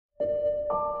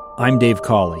I'm Dave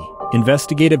Cawley,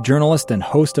 investigative journalist and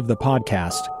host of the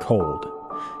podcast Cold.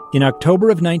 In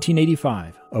October of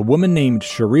 1985, a woman named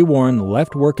Sheree Warren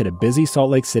left work at a busy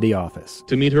Salt Lake City office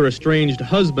to meet her estranged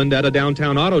husband at a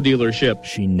downtown auto dealership.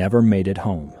 She never made it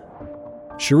home.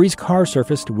 Sheree's car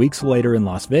surfaced weeks later in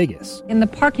Las Vegas. In the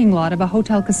parking lot of a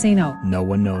hotel casino. No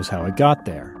one knows how it got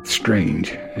there.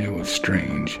 Strange. It was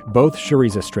strange. Both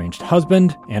Sheree's estranged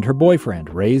husband and her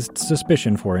boyfriend raised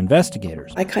suspicion for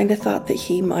investigators. I kind of thought that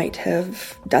he might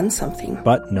have done something.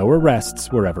 But no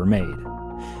arrests were ever made.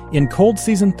 In Cold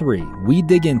Season 3, we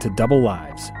dig into double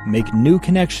lives, make new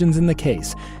connections in the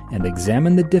case, and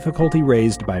examine the difficulty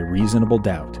raised by reasonable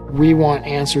doubt. We want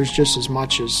answers just as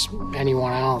much as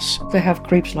anyone else. They have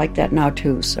creeps like that now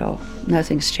too, so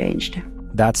nothing's changed.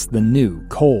 That's the new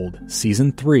Cold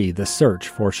Season 3, The Search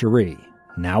for Sheree,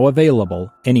 now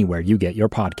available anywhere you get your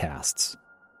podcasts.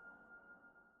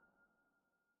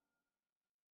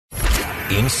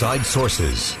 Inside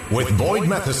Sources with Boyd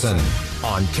Matheson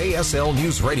on KSL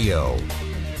News Radio.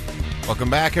 Welcome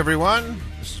back, everyone.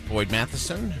 This is Boyd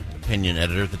Matheson, opinion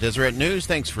editor at the Deseret News.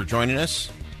 Thanks for joining us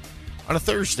on a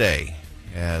Thursday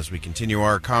as we continue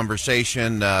our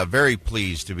conversation. Very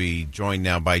pleased to be joined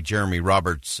now by Jeremy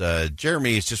Roberts.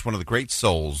 Jeremy is just one of the great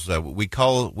souls.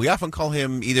 We often call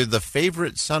him either the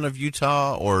favorite son of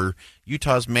Utah or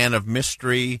Utah's man of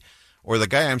mystery, or the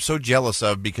guy I'm so jealous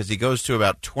of because he goes to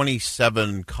about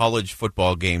 27 college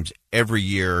football games every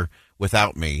year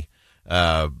without me.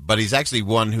 But he's actually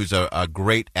one who's a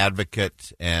great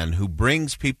advocate and who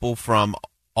brings people from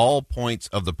all points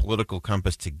of the political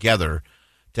compass together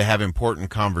to have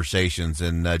important conversations.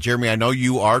 And Jeremy, I know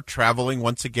you are traveling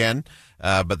once again,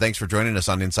 but thanks for joining us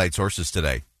on Inside Sources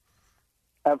today.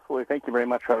 Absolutely. Thank you very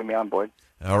much for having me on, Boyd.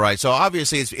 All right. So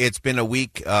obviously it's been a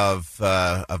week of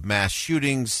mass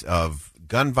shootings, of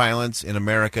gun violence in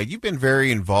America. You've been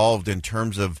very involved in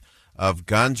terms of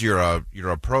guns. You're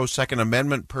a pro Second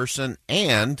Amendment person,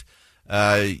 and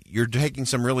you're taking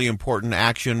some really important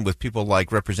action with people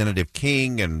like Representative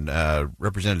King and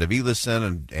Representative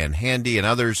Ellison and Handy and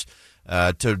others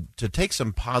to take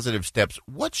some positive steps.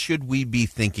 What should we be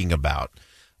thinking about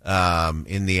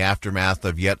in the aftermath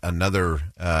of yet another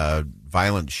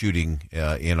violent shooting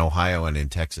in Ohio and in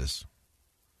Texas?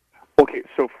 Okay,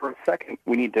 so for a second,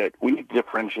 we need to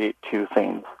differentiate two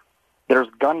things. There's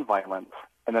gun violence,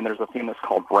 and then there's a thing that's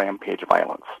called rampage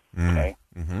violence. Okay,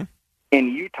 mm-hmm. In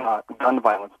Utah, gun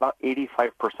violence, about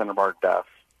 85% of our deaths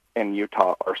in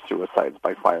Utah are suicides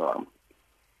by firearm.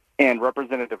 And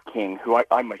Representative King, who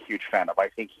I'm a huge fan of, I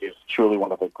think he is truly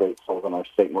one of the great souls in our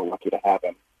state, and we're lucky to have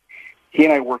him. He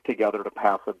and I worked together to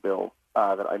pass a bill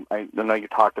that I know you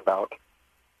talked about,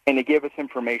 and it gave us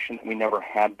information that we never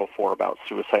had before about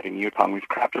suicide in Utah, and we've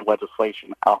crafted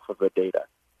legislation off of the data.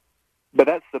 But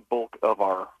that's the bulk of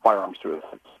our firearm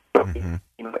suicides,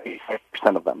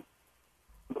 85% of them.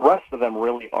 The rest of them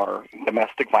really are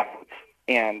domestic violence,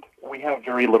 and we have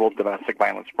very little domestic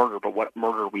violence murder, but what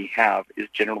murder we have is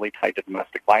generally tied to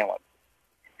domestic violence.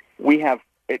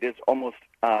 It is almost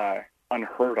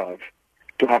unheard of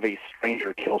to have a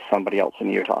stranger kill somebody else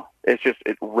in Utah.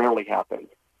 It rarely happens.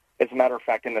 As a matter of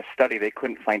fact, in the study, they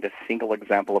couldn't find a single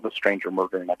example of a stranger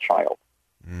murdering a child.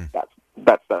 That's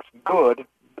good.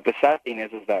 But the sad thing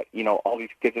is that, all these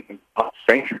kids have been caught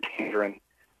stranger danger, and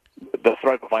the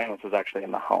threat of violence is actually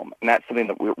in the home. And that's something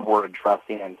that we're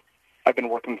addressing. And I've been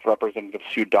working with Representative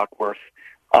Sue Duckworth,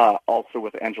 also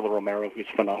with Angela Romero, who's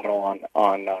phenomenal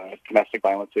on domestic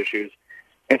violence issues.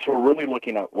 And so we're really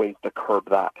looking at ways to curb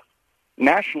that.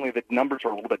 Nationally, the numbers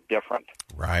are a little bit different.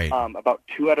 Right. About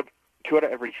two out of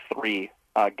every three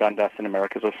gun deaths in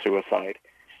America is a suicide.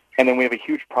 And then we have a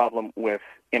huge problem with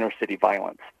inner-city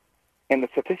violence. And the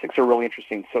statistics are really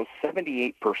interesting. So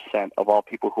 78% of all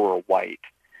people who are white,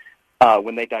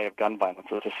 when they die of gun violence,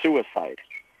 it's a suicide.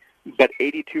 But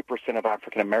 82% of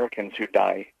African Americans who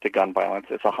die to gun violence,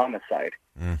 it's a homicide.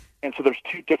 And so there's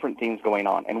two different things going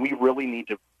on. And we really need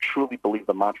to truly believe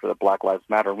the mantra that Black Lives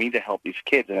Matter. We need to help these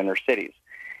kids in inner cities.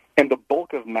 And the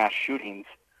bulk of mass shootings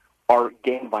are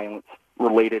gang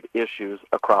violence-related issues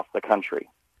across the country.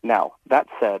 Now, that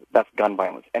said, that's gun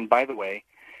violence. And by the way,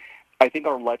 I think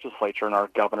our legislature and our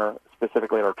governor,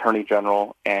 specifically our attorney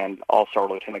general and also our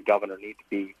lieutenant governor, need to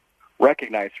be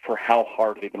recognized for how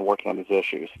hard they've been working on these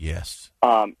issues. Yes.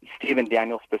 Steve and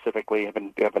Daniel specifically have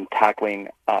been tackling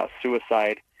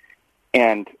suicide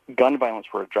and gun violence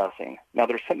we're addressing. Now,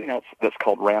 there's something else that's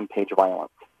called rampage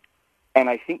violence. And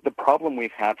I think the problem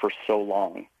we've had for so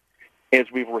long is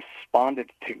we've responded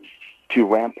to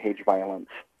rampage violence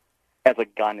as a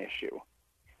gun issue.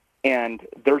 And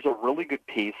there's a really good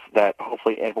piece that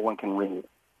hopefully everyone can read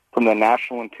from the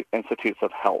National Institutes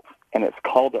of Health, and it's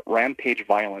called that rampage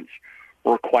violence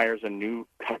requires a new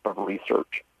type of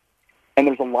research. And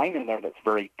there's a line in there that's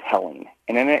very telling,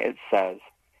 and in it says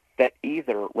that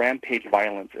either rampage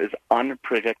violence is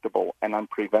unpredictable and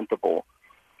unpreventable,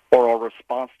 or our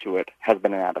response to it has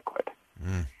been inadequate.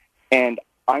 And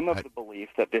I'm of the belief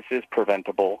that this is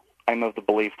preventable. I'm of the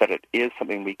belief that it is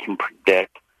something we can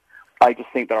predict. I just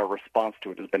think that our response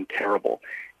to it has been terrible.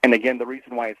 And again, the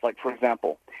reason why is, like, for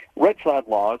example, red flag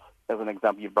laws, as an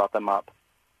example, you brought them up,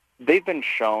 they've been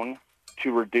shown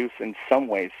to reduce in some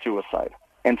ways suicide.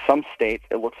 In some states,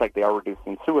 it looks like they are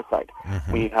reducing suicide.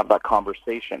 We have that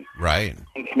conversation. Right.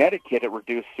 In Connecticut, it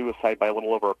reduced suicide by a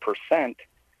little over 1%,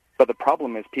 but the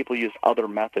problem is people use other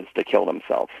methods to kill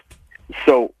themselves.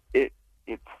 So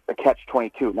it's a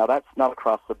catch-22. Now, that's not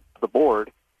across the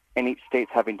board, and each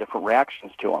state's having different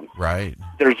reactions to them. Right.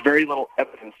 There's very little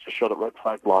evidence to show that red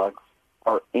flag laws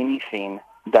are anything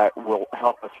that will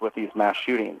help us with these mass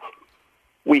shootings.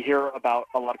 We hear about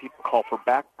a lot of people call for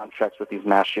background checks with these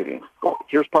mass shootings. Well,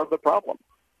 here's part of the problem.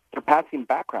 They're passing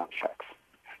background checks.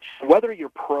 So whether you're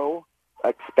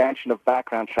pro-expansion of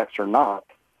background checks or not,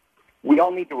 we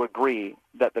all need to agree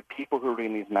that the people who are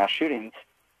doing these mass shootings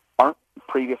aren't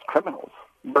previous criminals.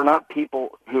 They're not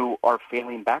people who are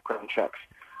failing background checks.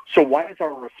 So why is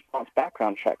our response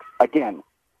background checks? Again,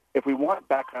 if we want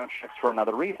background checks for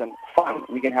another reason, fine,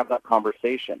 we can have that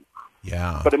conversation.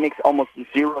 Yeah. But it makes almost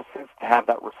zero sense to have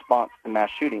that response to mass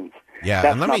shootings. Yeah,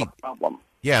 That's not a problem.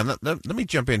 Yeah, let me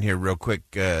jump in here real quick,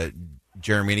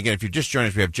 Jeremy. And again, if you just joined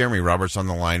us, we have Jeremy Roberts on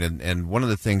the line. And one of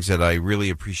the things that I really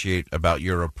appreciate about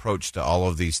your approach to all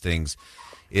of these things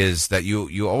is that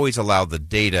you always allow the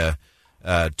data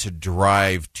to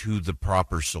drive to the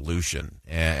proper solution.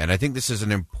 And I think this is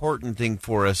an important thing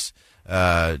for us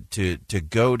to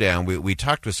go down. We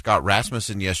talked with Scott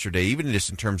Rasmussen yesterday, even just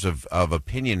in terms of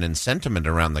opinion and sentiment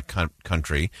around the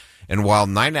country. And while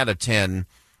 9 out of 10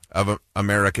 of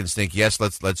Americans think, yes,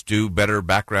 let's do better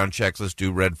background checks, let's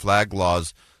do red flag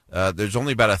laws, there's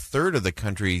only about a third of the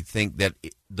country think that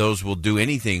those will do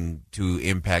anything to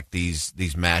impact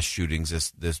these mass shootings,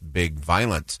 this big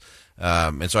violence.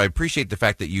 And so I appreciate the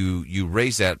fact that you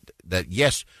raise that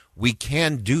yes, we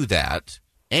can do that.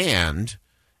 And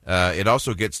it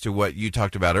also gets to what you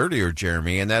talked about earlier,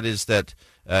 Jeremy, and that is that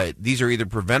these are either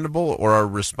preventable or our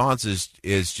response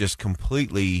is just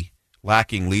completely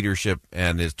lacking leadership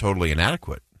and is totally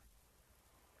inadequate.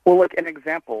 Well, look, an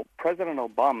example, President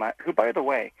Obama, who, by the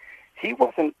way, he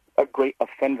wasn't a great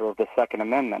offender of the Second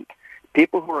Amendment.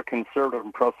 People who are conservative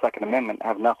and pro-Second Amendment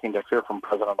have nothing to fear from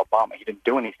President Obama. He didn't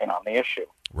do anything on the issue.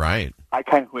 Right. I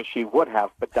kind of wish he would have,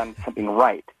 but done something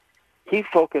right. He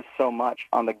focused so much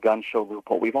on the gun show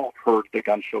loophole. We've all heard the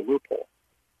gun show loophole.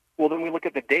 Well, then we look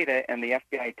at the data, and the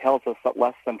FBI tells us that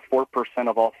less than 4%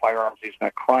 of all firearms used in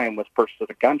a crime was purchased at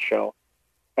a gun show,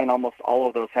 and almost all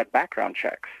of those had background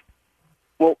checks.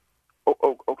 Well,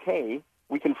 okay,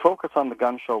 we can focus on the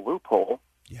gun show loophole.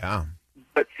 Yeah.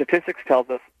 But statistics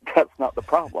tells us that's not the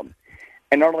problem.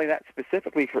 And not only that,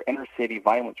 specifically for inner-city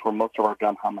violence, where most of our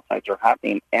gun homicides are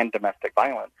happening, and domestic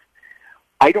violence,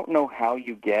 I don't know how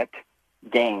you get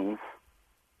gangs,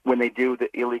 when they do the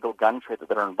illegal gun trade that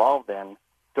they're involved in,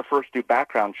 to first do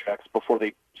background checks before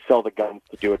they sell the guns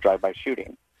to do a drive-by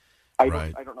shooting. I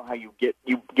don't know how you get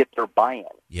their buy-in.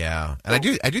 Yeah, and I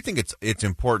do think it's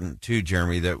important too,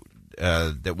 Jeremy,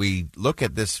 that we look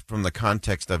at this from the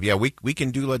context of we can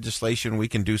do legislation, we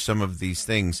can do some of these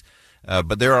things,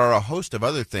 but there are a host of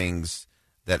other things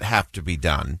that have to be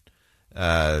done.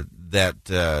 It's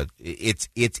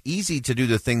easy to do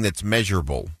the thing that's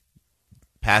measurable,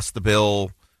 pass the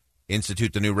bill,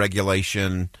 institute the new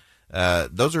regulation.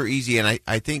 Those are easy, and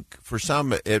I think for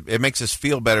some it makes us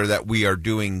feel better that we are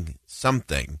doing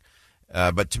something.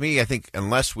 But to me, I think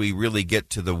unless we really get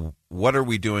to the what are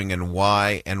we doing and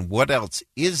why and what else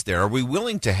is there, are we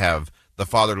willing to have the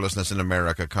fatherlessness in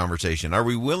America conversation? Are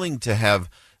we willing to have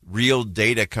real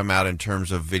data come out in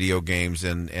terms of video games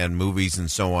and movies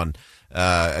and so on?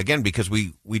 Again, because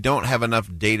we don't have enough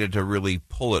data to really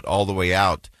pull it all the way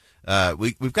out.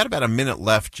 We've got about a minute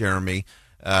left, Jeremy.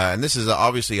 And this is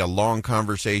obviously a long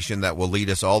conversation that will lead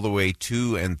us all the way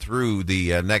to and through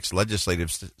the next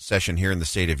legislative session here in the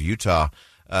state of Utah.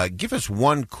 Give us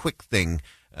one quick thing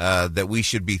that we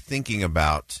should be thinking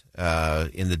about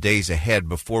in the days ahead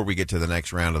before we get to the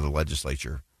next round of the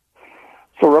legislature.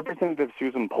 So Representative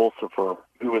Susan Pulsifer,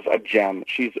 who is a gem,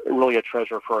 she's really a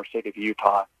treasure for our state of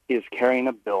Utah, is carrying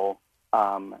a bill,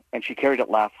 and she carried it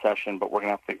last session, but we're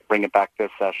going to have to bring it back this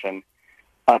session,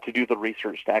 to do the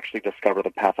research to actually discover the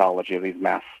pathology of these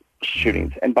mass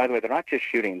shootings. And by the way, they're not just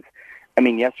shootings. I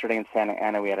mean, yesterday in Santa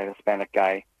Ana, we had a Hispanic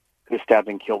guy who stabbed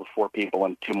and killed 4 people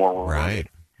and 2 more were wounded.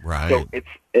 Right. So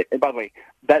and by the way,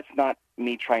 that's not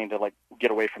me trying to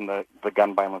get away from the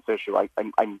gun violence issue.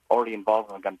 I'm already involved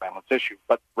in the gun violence issue,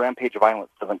 but rampage violence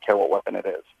doesn't care what weapon it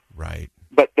is. Right.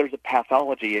 But there's a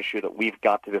pathology issue that we've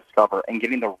got to discover, and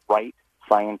getting the right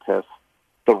scientists,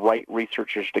 the right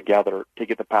researchers together to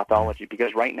get the pathology.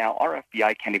 Because right now our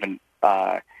FBI can't even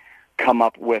come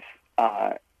up with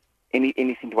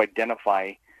anything to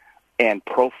identify and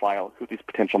profile who these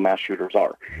potential mass shooters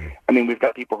are. I mean, we've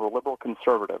got people who are liberal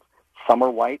conservative. Some are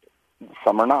white,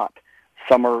 some are not.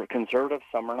 Some are conservative,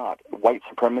 some are not. White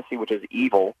supremacy, which is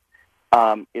evil,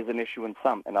 is an issue in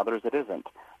some, and others it isn't.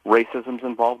 Racism's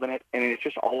involved in it, and it's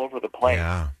just all over the place.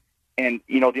 Yeah. And,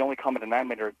 the only common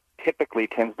denominator typically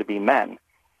tends to be men.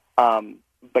 But,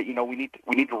 we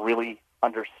need to really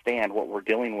understand what we're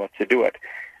dealing with to do it.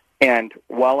 And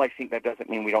while I think that doesn't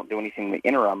mean we don't do anything in the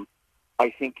interim, I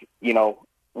think,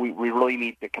 we really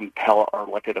need to compel our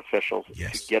elected officials to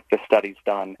get the studies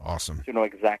done. Awesome. To know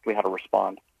exactly how to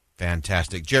respond.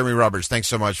 Fantastic. Jeremy Roberts, thanks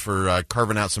so much for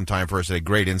carving out some time for us. A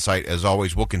great insight. As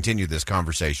always, we'll continue this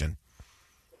conversation.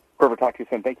 Perfect. Talk to you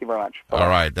soon. Thank you very much. Bye. All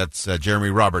right. That's Jeremy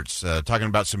Roberts talking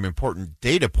about some important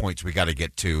data points we got to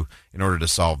get to in order to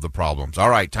solve the problems. All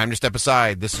right. Time to step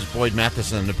aside. This is Boyd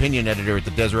Matheson, opinion editor at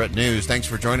the Deseret News. Thanks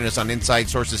for joining us on Inside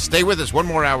Sources. Stay with us. 1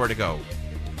 more hour to go.